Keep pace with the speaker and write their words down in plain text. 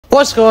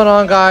What's going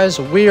on,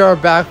 guys? We are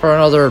back for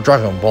another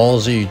Dragon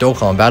Ball Z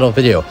Dokkan battle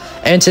video.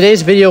 And in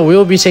today's video, we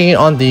will be taking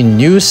on the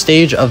new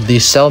stage of the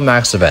Cell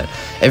Max event.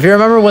 If you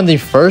remember when the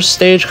first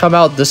stage came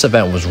out, this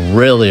event was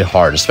really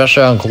hard,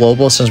 especially on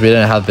global since we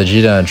didn't have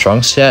Vegeta and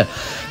Trunks yet.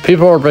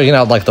 People were bringing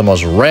out like the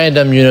most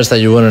random units that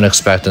you wouldn't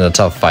expect in a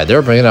tough fight. They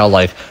were bringing out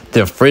like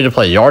the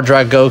free-to-play Yard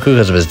Drag Goku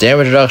because of his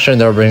damage reduction.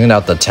 They were bringing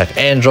out the Tech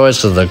Androids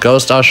because of the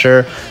Ghost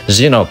Usher,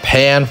 Xeno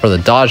Pan for the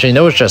dodging.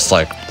 It was just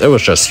like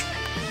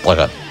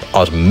a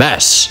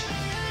mess.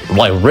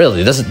 Like,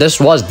 really, this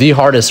was the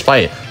hardest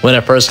fight when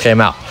it first came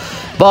out.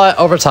 But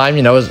over time,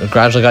 you know, it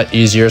gradually got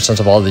easier since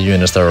of all the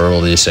units that were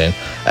releasing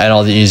and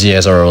all the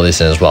EZAs are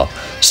releasing as well.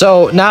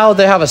 So now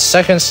they have a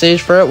second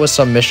stage for it with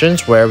some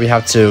missions where we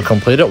have to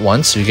complete it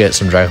once. You get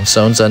some Dragon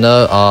Stones and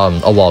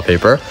a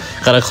wallpaper.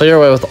 Gotta clear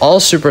away with all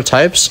super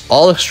types,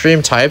 all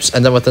extreme types,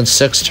 and then within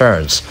 6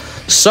 turns.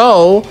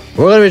 So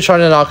we're gonna be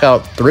trying to knock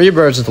out 3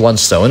 birds with 1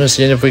 stone and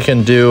seeing if we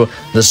can do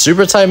the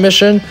super type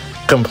mission,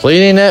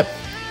 completing it,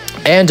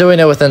 and doing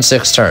it within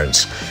 6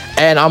 turns.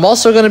 And I'm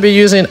also going to be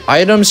using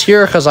items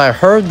here because I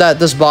heard that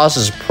this boss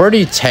is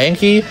pretty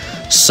tanky.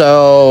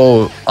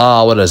 So,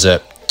 what is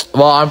it?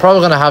 Well, I'm probably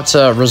going to have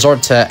to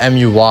resort to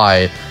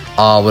MUI.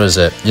 What is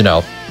it? You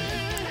know,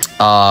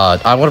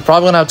 I'm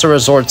probably going to have to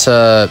resort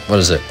to, what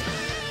is it?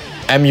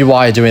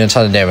 MUI doing a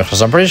ton of damage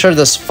because I'm pretty sure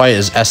this fight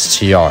is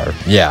STR.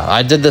 Yeah,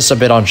 I did this a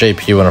bit on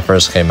JP when it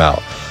first came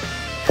out.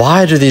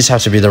 Why do these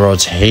have to be the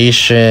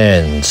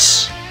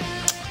rotations?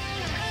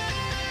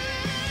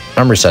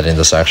 I'm resetting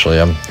this actually.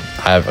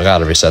 I've got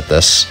to reset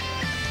this.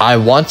 I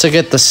want to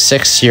get the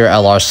 6-tier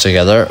LRs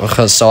together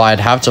because so I'd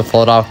have to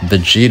float off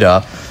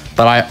Vegeta,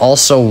 but I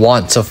also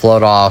want to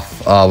float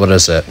off what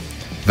is it?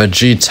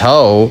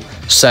 Vegito,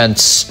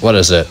 since what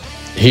is it?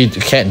 He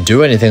can't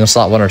do anything in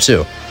slot 1 or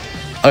 2.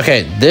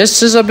 Okay,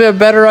 this is a bit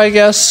better, I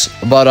guess,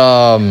 but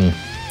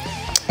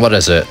what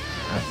is it?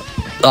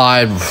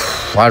 I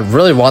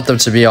really want them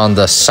to be on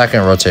the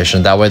 2nd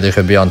rotation. That way they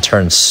could be on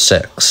turn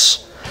 6.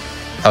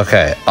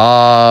 Okay,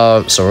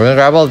 so we're gonna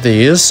grab all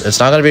these. It's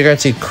not gonna be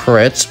guaranteed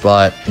crits,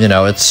 but you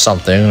know, it's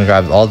something. I'm gonna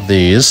grab all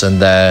these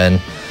and then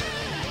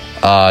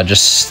I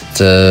guess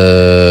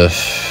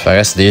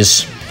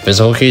these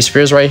physical key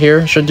spheres right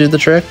here should do the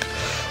trick.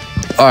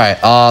 Alright,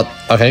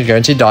 okay,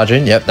 guaranteed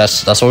dodging. Yep,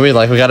 that's what we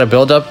like. We gotta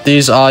build up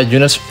these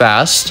units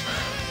fast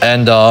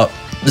and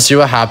see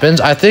what happens.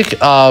 I think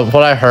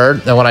what I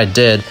heard and what I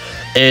did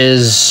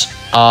is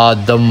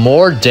the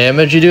more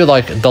damage you do,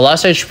 like the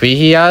less HP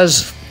he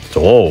has.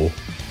 Whoa.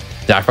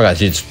 Yeah, I forgot,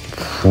 he's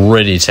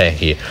pretty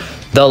tanky.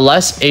 The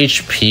less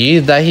HP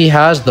that he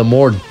has, the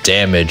more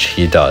damage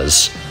he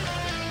does.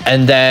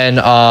 And then,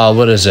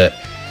 what is it?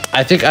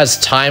 I think as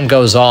time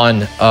goes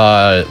on,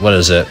 what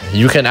is it?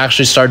 You can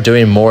actually start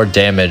doing more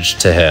damage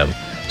to him.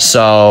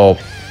 So,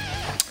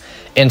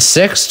 in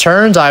 6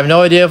 turns, I have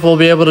no idea if we'll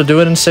be able to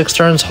do it in 6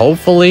 turns,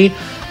 hopefully.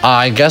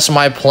 I guess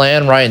my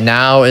plan right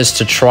now is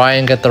to try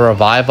and get the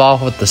revive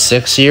off with the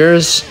 6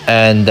 years.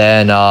 And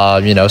then,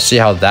 you know, see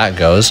how that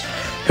goes.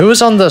 Who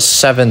is on the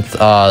 7th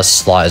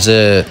slot?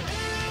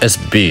 It's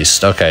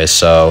Beast. Okay,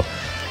 so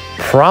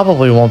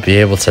probably won't be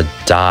able to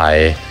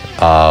die.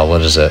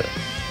 What is it?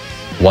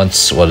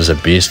 Once, what is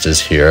it? Beast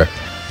is here.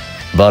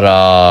 But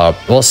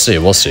we'll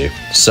see.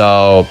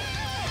 So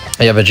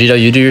yeah, Vegeta,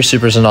 you do your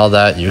supers and all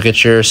that. You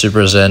get your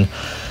supers in.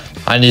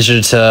 I need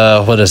you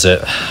to, what is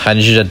it? I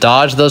need you to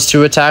dodge those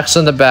 2 attacks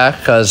in the back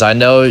because I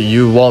know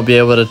you won't be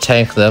able to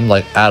tank them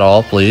like at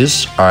all,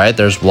 please. All right,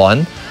 there's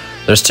 1.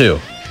 There's 2.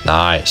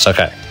 Nice.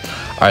 Okay.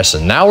 All right, so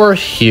now we're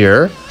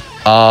here.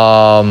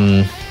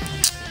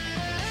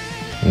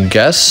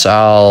 Guess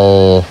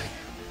I'll...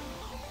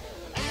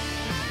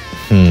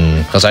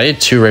 because I need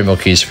 2 Rainbow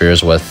Key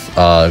Spheres with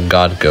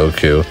God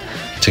Goku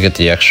to get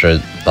the extra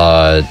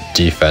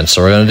defense.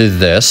 So we're going to do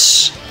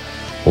this.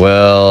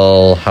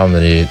 Well, how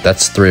many?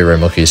 That's 3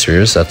 Rainbow Key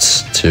Spheres.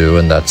 That's 2,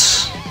 and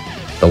that's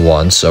the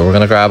 1. So we're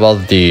going to grab all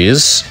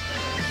these.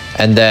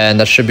 And then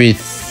that should be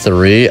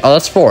 3. Oh,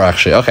 that's 4,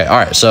 actually. Okay, all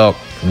right, so...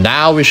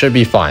 now we should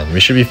be fine. We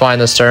should be fine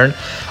this turn.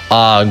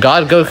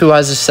 God Goku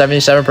has a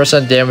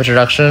 77% damage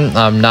reduction.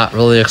 I'm not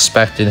really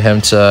expecting him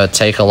to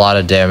take a lot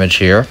of damage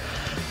here.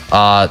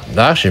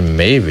 Actually,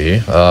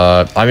 maybe.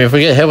 I mean, if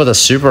we get hit with a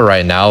super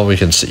right now, we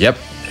can see. Yep,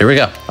 here we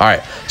go. All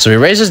right. So he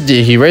raised his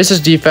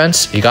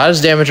defense. He got his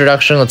damage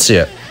reduction. Let's see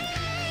it.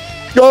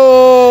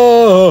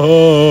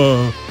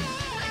 Oh!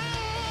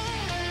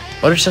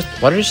 What did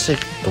you say?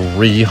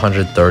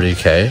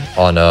 330k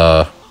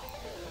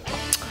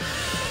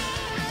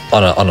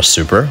on a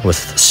super with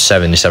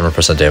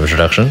 77% damage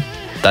reduction.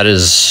 That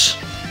is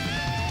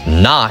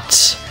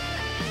not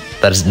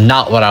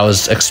what I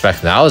was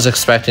expecting. I was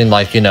expecting,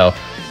 like, you know,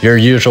 your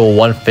usual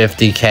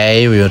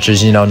 150k, which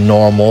is, you know,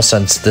 normal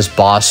since this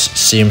boss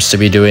seems to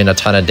be doing a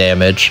ton of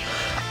damage.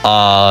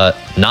 Not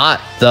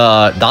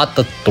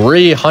the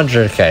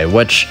 300k,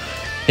 which,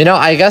 you know,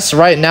 I guess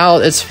right now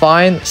it's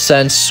fine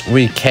since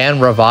we can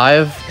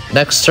revive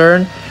next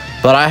turn.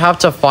 But I have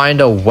to find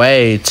a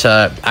way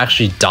to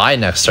actually die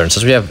next turn.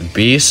 Since we have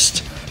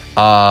Beast,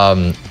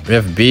 we We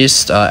have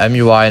Beast,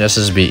 MUI, and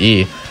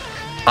SSBE.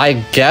 I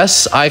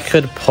guess I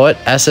could put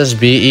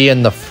SSBE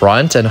in the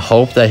front and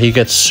hope that he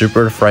gets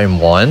supered frame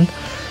 1.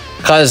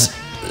 Because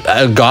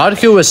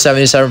Godku with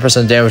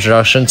 77% damage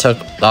reduction took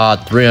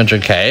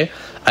 300k.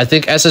 I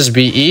think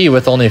SSBE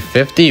with only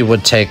 50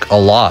 would take a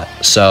lot.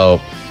 So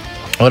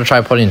I'm going to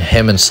try putting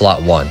him in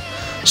slot 1.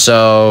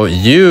 So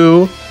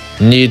you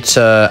need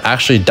to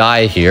actually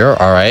die here.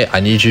 All right,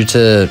 I need you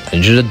to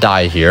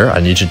die here.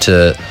 I need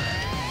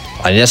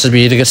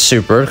SSBE to get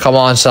supered. Come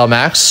on, Cell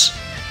Max.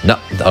 No,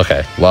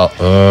 okay. Well,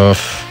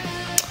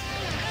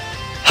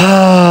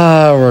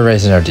 we're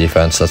raising our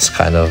defense. That's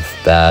kind of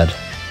bad.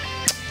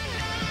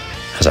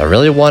 Because I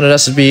really wanted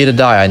SSBE to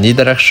die. I need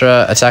that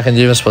extra attack and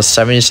defense plus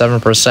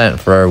 77%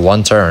 for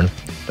 1 turn.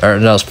 Or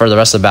no, for the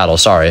rest of the battle,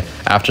 sorry.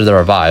 After the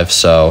revive.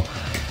 So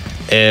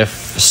if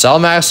Cell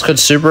Max could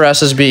super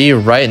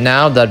SSBE right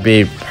now, that'd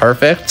be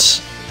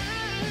perfect.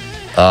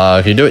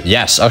 Can you do it?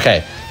 Yes,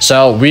 okay.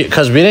 So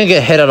because we didn't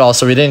get hit at all,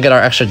 so we didn't get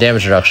our extra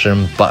damage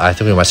reduction, but I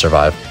think we might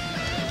survive.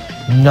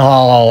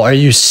 No, are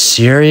you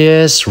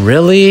serious?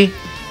 Really?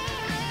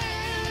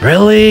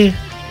 Really?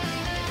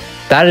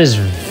 That is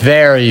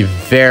very,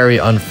 very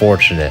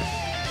unfortunate.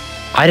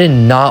 I did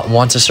not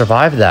want to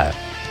survive that.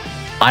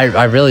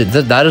 I really,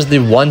 that is the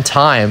one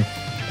time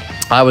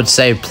I would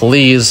say,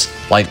 please,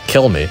 like,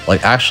 kill me.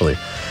 Like, actually.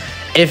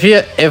 If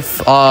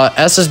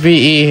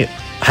SSBE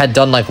had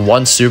done, like,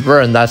 1 super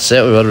and that's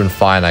it, we would have been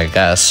fine, I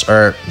guess.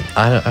 Or,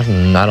 I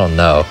don't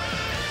know.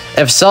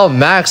 If Cell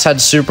Max had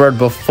supered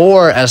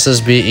before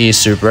SSBE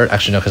supered,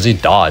 actually no, because he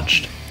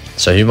dodged.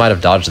 So he might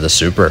have dodged the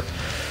super.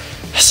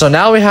 So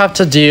now we have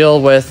to deal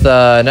with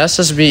an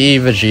SSBE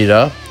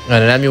Vegeta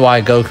and an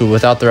MUI Goku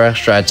without their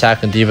extra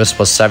attack and defense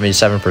plus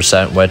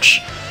 77%,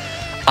 which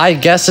I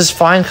guess is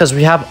fine because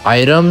we have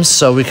items,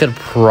 so we could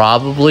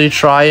probably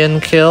try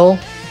and kill.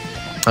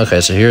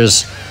 Okay, so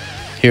here's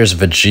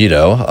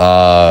Vegito.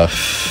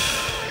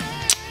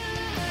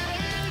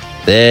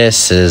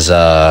 This is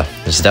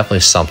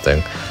definitely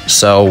something.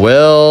 So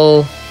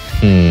we'll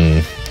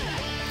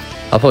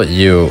I'll put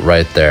you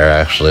right there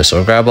actually. So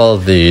we'll grab all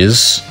of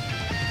these.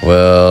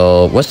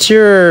 Well, what's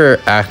your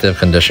active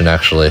condition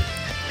actually?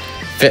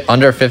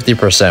 Under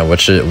 50%,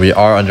 which we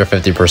are under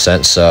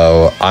 50%,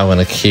 so I'm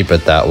gonna keep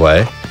it that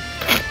way.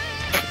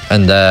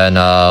 And then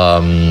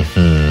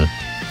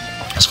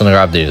just gonna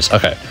grab these.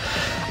 Okay.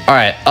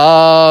 Alright,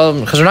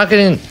 because we're not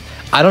getting,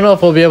 I don't know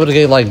if we'll be able to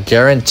get like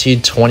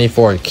guaranteed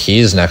 24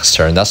 keys next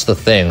turn. That's the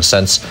thing,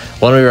 since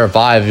when we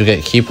revive, you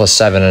get key plus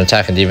 7 and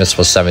attack and defense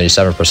plus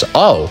 77%.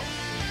 Oh!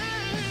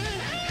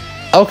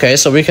 Okay,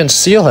 so we can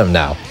seal him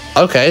now.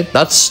 Okay,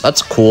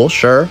 that's cool,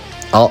 sure.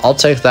 I'll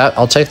take that.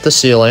 I'll take the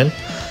sealing.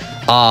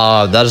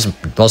 That is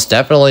most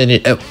definitely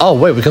need. Oh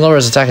wait, we can lower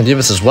his attack and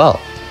defense as well.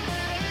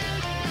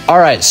 All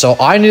right, so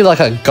I need like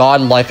a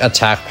godlike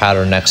attack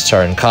pattern next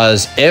turn,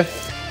 cause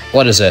if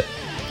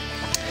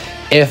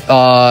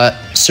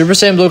Super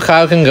Saiyan Blue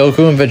Kaioken,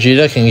 Goku, and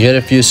Vegeta can get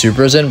a few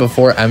supers in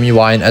before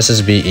MUI and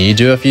SSBE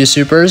do a few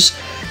supers,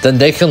 then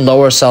they can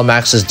lower Cell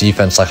Max's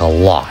defense like a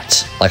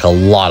lot,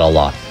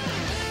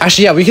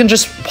 Actually, yeah, we can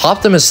just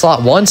pop them in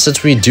slot 1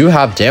 since we do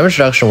have damage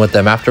reduction with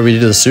them after we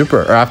do the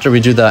super, or after we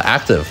do the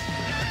active.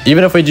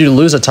 Even if we do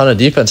lose a ton of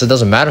defense, it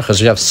doesn't matter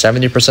because we have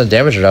 70%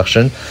 damage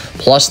reduction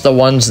plus the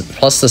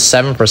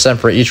 7%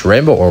 for each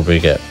rainbow orb we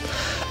get.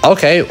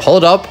 Okay,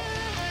 hold up.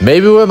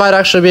 Maybe we might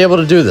actually be able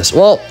to do this.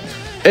 Well,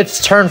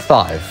 it's turn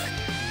 5.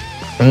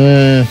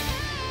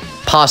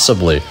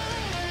 Possibly.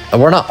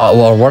 We're not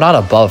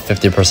above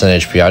 50%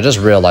 HP. I just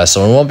realized,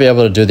 so we won't be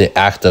able to do the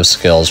active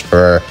skills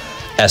for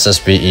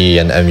SSBE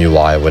and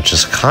MUI, which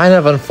is kind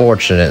of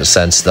unfortunate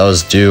since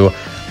those do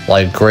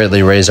like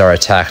greatly raise our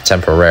attack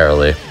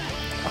temporarily.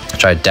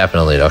 Which I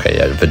definitely, okay,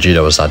 yeah,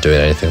 Vegeta was not doing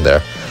anything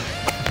there.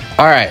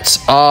 All right,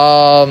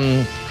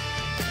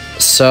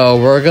 so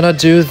we're gonna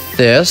do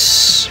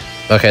this.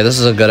 Okay, this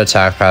is a good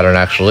attack pattern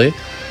actually.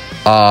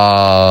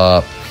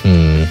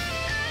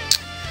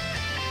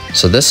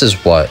 So this is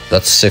what?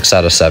 That's 6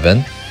 out of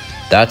 7.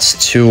 That's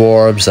 2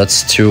 orbs.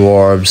 That's 2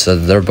 orbs.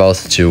 They're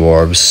both 2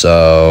 orbs.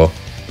 So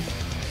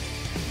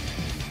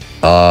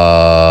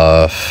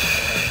I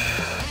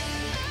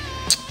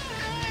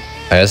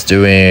guess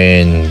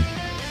doing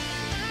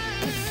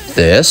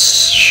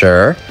this,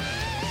 sure.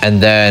 And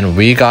then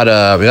we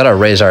gotta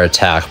raise our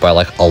attack by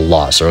like a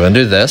lot. So we're gonna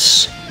do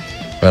this.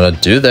 We're gonna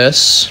do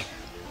this.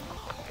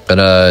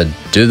 Gonna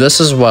do this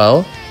as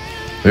well.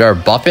 We are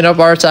buffing up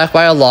our attack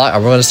by a lot,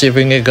 and we're gonna see if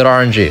we can get good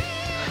RNG.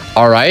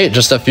 All right,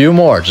 just a few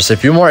more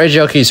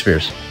AGL key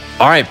spheres.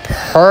 All right,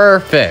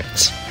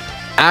 perfect.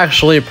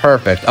 Actually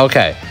perfect.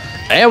 Okay,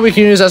 and we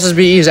can use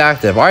SSBE's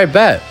active. All right,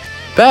 bet.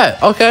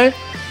 Okay.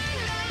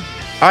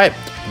 All right,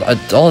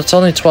 it's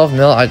only 12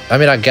 mil. I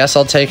mean, I guess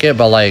I'll take it,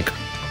 but like,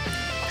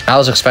 I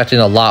was expecting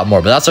a lot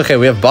more, but that's okay.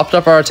 We have buffed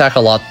up our attack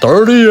a lot.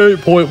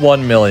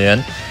 38.1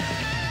 million.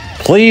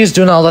 Please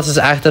do not let this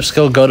active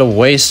skill go to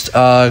waste,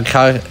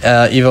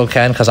 Evo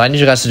Ken, because I need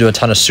you guys to do a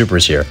ton of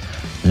supers here.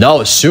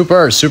 No,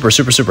 super.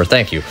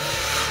 Thank you.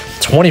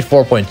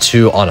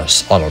 24.2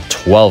 on a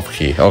 12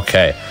 key.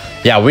 Okay.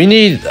 Yeah, we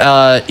need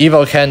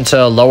Evo Ken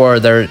to lower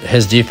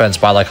his defense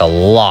by like a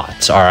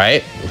lot, all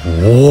right?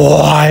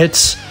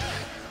 What?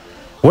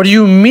 What do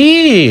you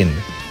mean?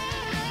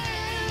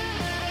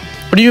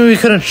 What do you mean we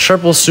couldn't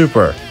triple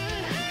super?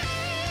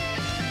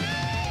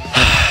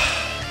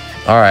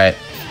 All right,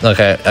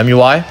 okay,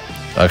 MUI.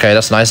 Okay,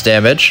 that's nice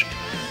damage.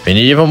 We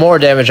need even more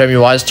damage,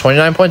 MUI is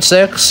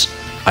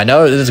 29.6. I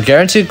know there's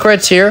guaranteed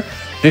crits here.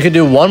 If you could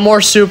do one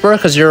more super,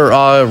 because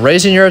you're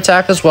raising your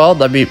attack as well,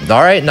 that'd be,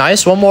 all right,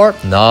 nice, one more.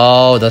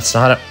 No, that's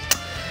not a,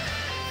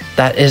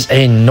 that is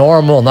a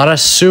normal, not a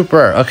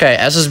super. Okay,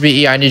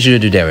 SSBE, I need you to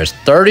do damage.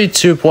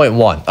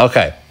 32.1,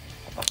 okay.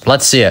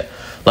 Let's see it.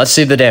 Let's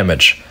see the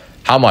damage.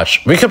 How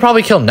much? We could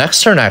probably kill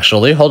next turn,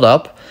 actually, hold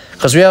up.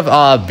 Because we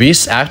have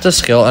Beast active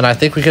skill, and I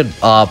think we could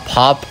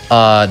pop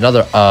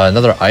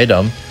another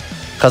item.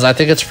 Because I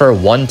think it's for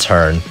one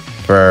turn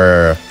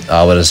for,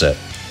 what is it?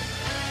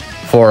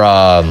 For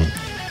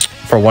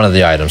one of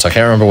the items. I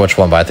can't remember which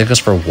one, but I think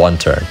it's for one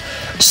turn.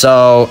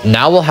 So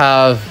now we'll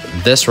have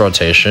this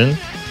rotation.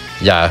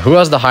 Yeah, who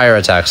has the higher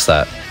attack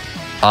stat?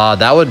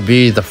 That would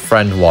be the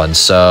friend one.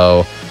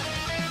 So,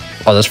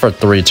 oh, this is for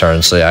 3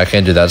 turns. So yeah, I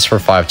can't do that. It's for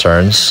 5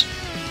 turns.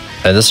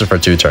 And this is for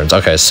 2 turns.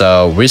 Okay,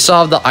 so we still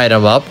have the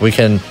item up. We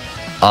can,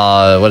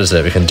 what is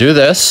it? We can do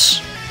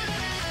this.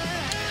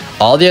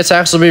 All the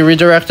attacks will be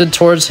redirected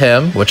towards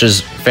him, which is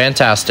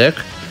fantastic.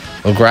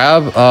 We'll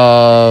grab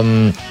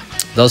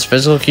those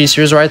physical key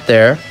series right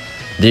there.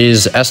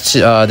 These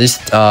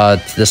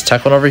this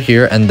tech one over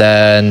here, and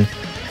then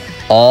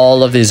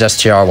all of these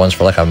STR ones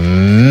for like a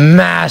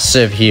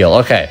massive heal.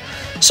 Okay,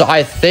 so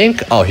I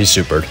think, oh, he's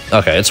supered.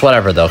 Okay, it's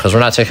whatever though, because we're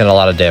not taking a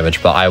lot of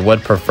damage, but I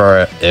would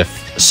prefer it if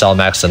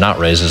Cellmax did not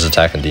raise his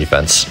attack and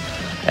defense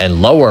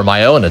and lower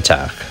my own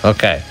attack.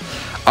 Okay,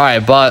 all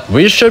right, but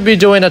we should be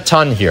doing a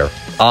ton here.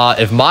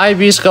 If my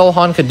Beast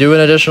Gohan could do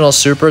an additional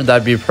super,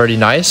 that'd be pretty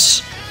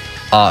nice.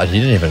 He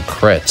didn't even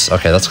crit.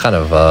 Okay, that's kind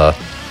of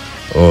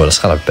oh, that's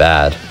kind of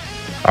bad.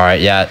 All right,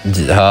 yeah,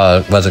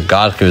 was it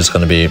Godku is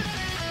going to be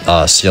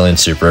ceiling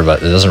super,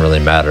 but it doesn't really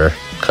matter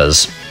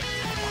because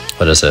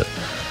what is it?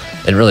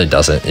 It really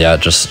doesn't. Yeah,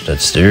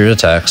 it's do your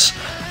attacks.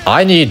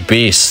 I need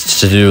Beasts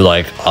to do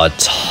like a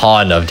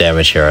ton of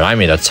damage here, and I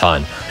mean a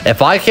ton.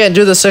 If I can't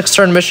do the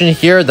 6-turn mission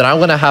here, then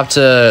I'm gonna have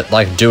to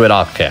like do it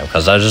off cam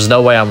because there's just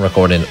no way I'm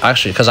recording.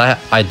 Actually, because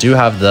I do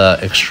have the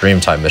extreme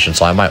type mission,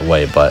 so I might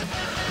wait. But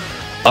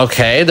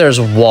okay,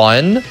 there's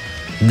one.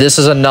 This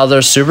is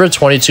another super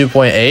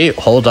 22.8.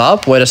 Hold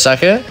up, wait a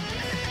second.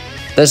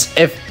 This,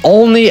 if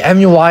only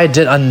MUI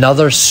did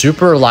another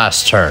super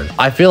last turn,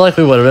 I feel like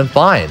we would have been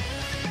fine.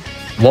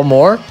 One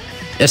more,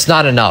 it's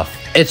not enough.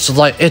 It's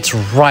like, it's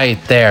right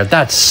there.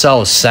 That's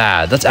so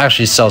sad. That's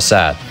actually so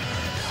sad.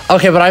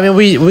 Okay, but I mean,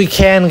 we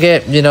can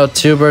get, you know,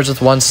 2 birds with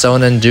 1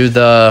 stone and do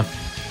the,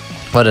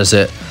 what is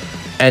it?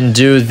 And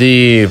do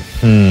the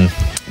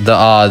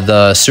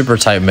super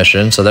type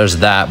mission. So there's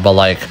that. But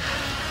like,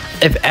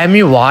 if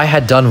MUI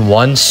had done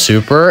 1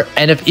 super,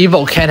 and if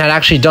Evo Ken had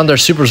actually done their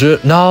supers,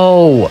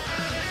 no.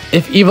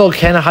 If Evo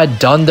Ken had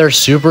done their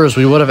supers,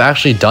 we would have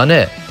actually done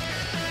it.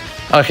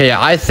 Okay,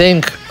 yeah, I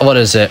think, what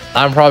is it?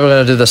 I'm probably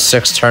going to do the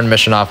 6-turn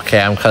mission off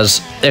cam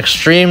because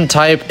extreme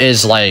type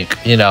is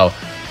like, you know,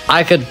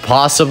 I could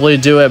possibly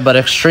do it, but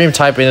extreme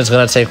typing is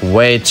going to take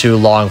way too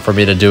long for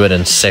me to do it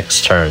in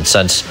 6 turns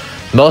since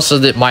most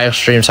of my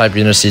extreme type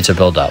units need to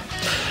build up.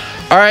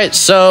 All right,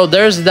 so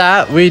there's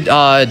that. We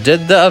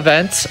did the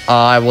event.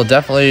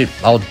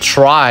 I'll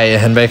try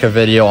and make a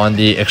video on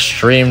the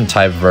extreme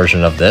type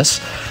version of this.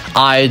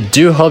 I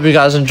do hope you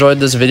guys enjoyed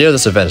this video.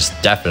 This event is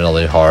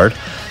definitely hard.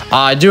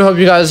 I do hope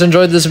you guys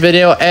enjoyed this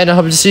video, and I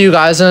hope to see you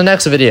guys in the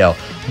next video.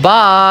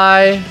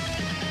 Bye!